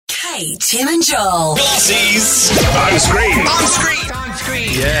Kate, Tim and Joel. Glossies on screen. On screen.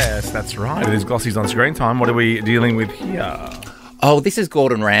 Yes, that's right. It is Glossies on screen time. What are we dealing with here? Oh, this is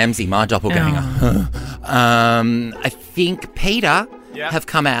Gordon Ramsay, my doppelganger. I think Peter have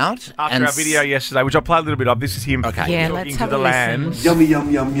come out. After our video yesterday, which I played a little bit of, this is him Okay. Yeah, talking let's to have the a listen. lambs. Yummy,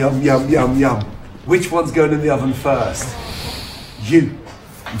 yum, yum, yum, yum, yum, yum. Which one's going in the oven first? You.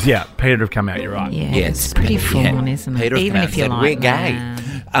 Yeah, Peter have come out, you're right. Yeah, Yes. it's pretty full Yeah. on, isn't it? Peter have Even come out if you and said, like we're gay.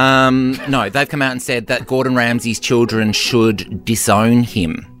 lamb. No, they've come out and said that Gordon Ramsay's children should disown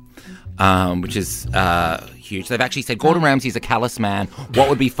him, which is huge. They've actually said Gordon Ramsay's a callous man. What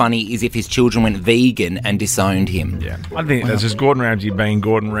would be funny is if his children went vegan and disowned him. Yeah, I think that's just Gordon Ramsay being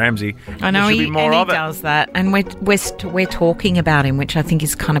Gordon Ramsay. I know There should be more of it. does that, and we're talking about him, which I think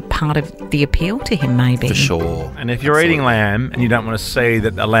is kind of part of the appeal to him, maybe. For sure. And if you're eating lamb and you don't want to see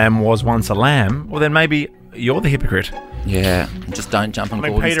that a lamb was once a lamb, well, then maybe you're the hypocrite. Yeah, just don't jump on I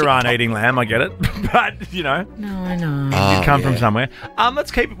mean, Gordon's Peter aren't TikTok. eating lamb, I get it. But, you know, No, I know. you come from somewhere. Let's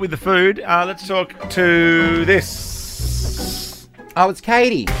keep it with the food. Let's talk to this. Oh, it's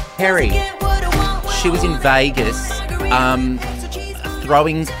Katy Perry. She was in Vegas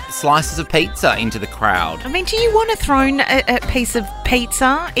throwing slices of pizza into the crowd. I mean, do you want to throw a piece of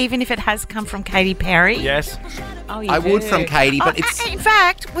pizza, even if it has come from Katy Perry? Yes. Oh, you I would do. from Katy, but Oh, it's... in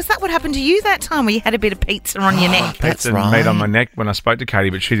fact, was that what happened to you that time where you had a bit of pizza on your neck? That's Pizza right. meat on my neck when I spoke to Katy,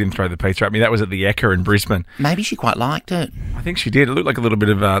 but she didn't throw the pizza at me. That was at the Ekka in Brisbane. Maybe she quite liked it. I think she did. It looked like a little bit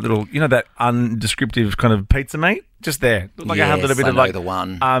of that undescriptive kind of pizza meat. Just there. Looked like I had a little Yes, bit I of know like the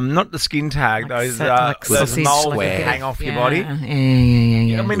one. Not the skin tag, those Like those sausage, moles like a that bit hang of- off your yeah, body.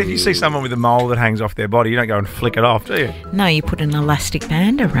 Yeah. I mean, if you see someone with a mole that hangs off their body, you don't go and flick it off, do you? No, you put an elastic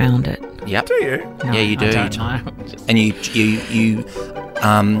band around it. Yep. Do you? No, Yeah, you do. I You don't tie- know. And you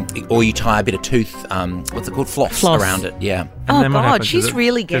tie a bit of tooth, what's it called? Floss Floss. around it. Yeah. Oh, then what God, happens? she's Does it-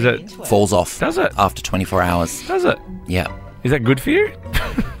 really does getting it- into it. Falls off. Does it? After 24 hours. Does it? Yeah. Is that good for you? I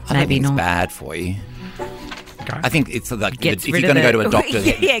don't Maybe think it's not. bad for you. Okay. I think it's like Gets if rid you're going to of go to a doctor,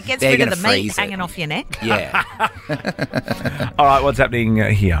 yeah, it gets they're rid of gonna the meat freeze it. hanging off your neck. Yeah. All right, what's happening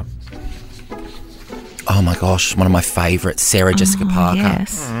here? Oh my gosh, one of my favourites, Sarah Jessica Parker.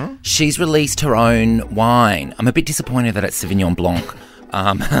 Yes. She's released her own wine. I'm a bit disappointed that it's Sauvignon Blanc.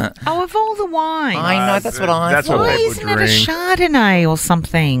 Oh, of all the wine. I know, that's what I that's thought. what Why people isn't it a drink. Chardonnay or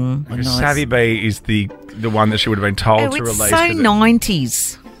something? I know, Savvy Bee is the one that she would have been told Oh, to it's release. so 'cause it-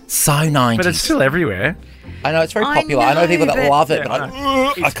 90s. So 90s. but it's still everywhere. I know, it's very I popular. I know know, people that but- love it, Yeah, but I I know.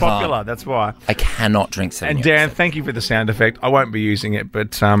 It's can't. popular, that's why. I cannot drink Sauvignon. And Dan, thank you for the sound effect. I won't be using it,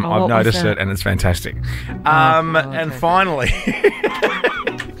 but I've what was noticed that? it and it's fantastic. And finally,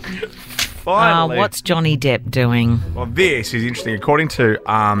 What's Johnny Depp doing? well, this is interesting. According to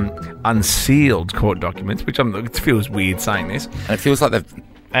unsealed court documents, which it feels weird saying this, And it feels like they've...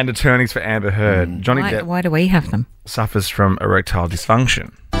 and attorneys for Amber Heard, Johnny Depp Why do we have them? suffers from erectile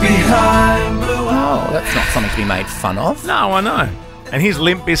dysfunction. Oh, that's not something to be made fun of. No, I know. And here's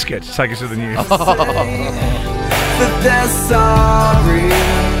Limp Bizkit. Take us to the news.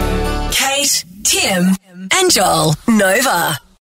 Kate, Tim and Joel. Nova.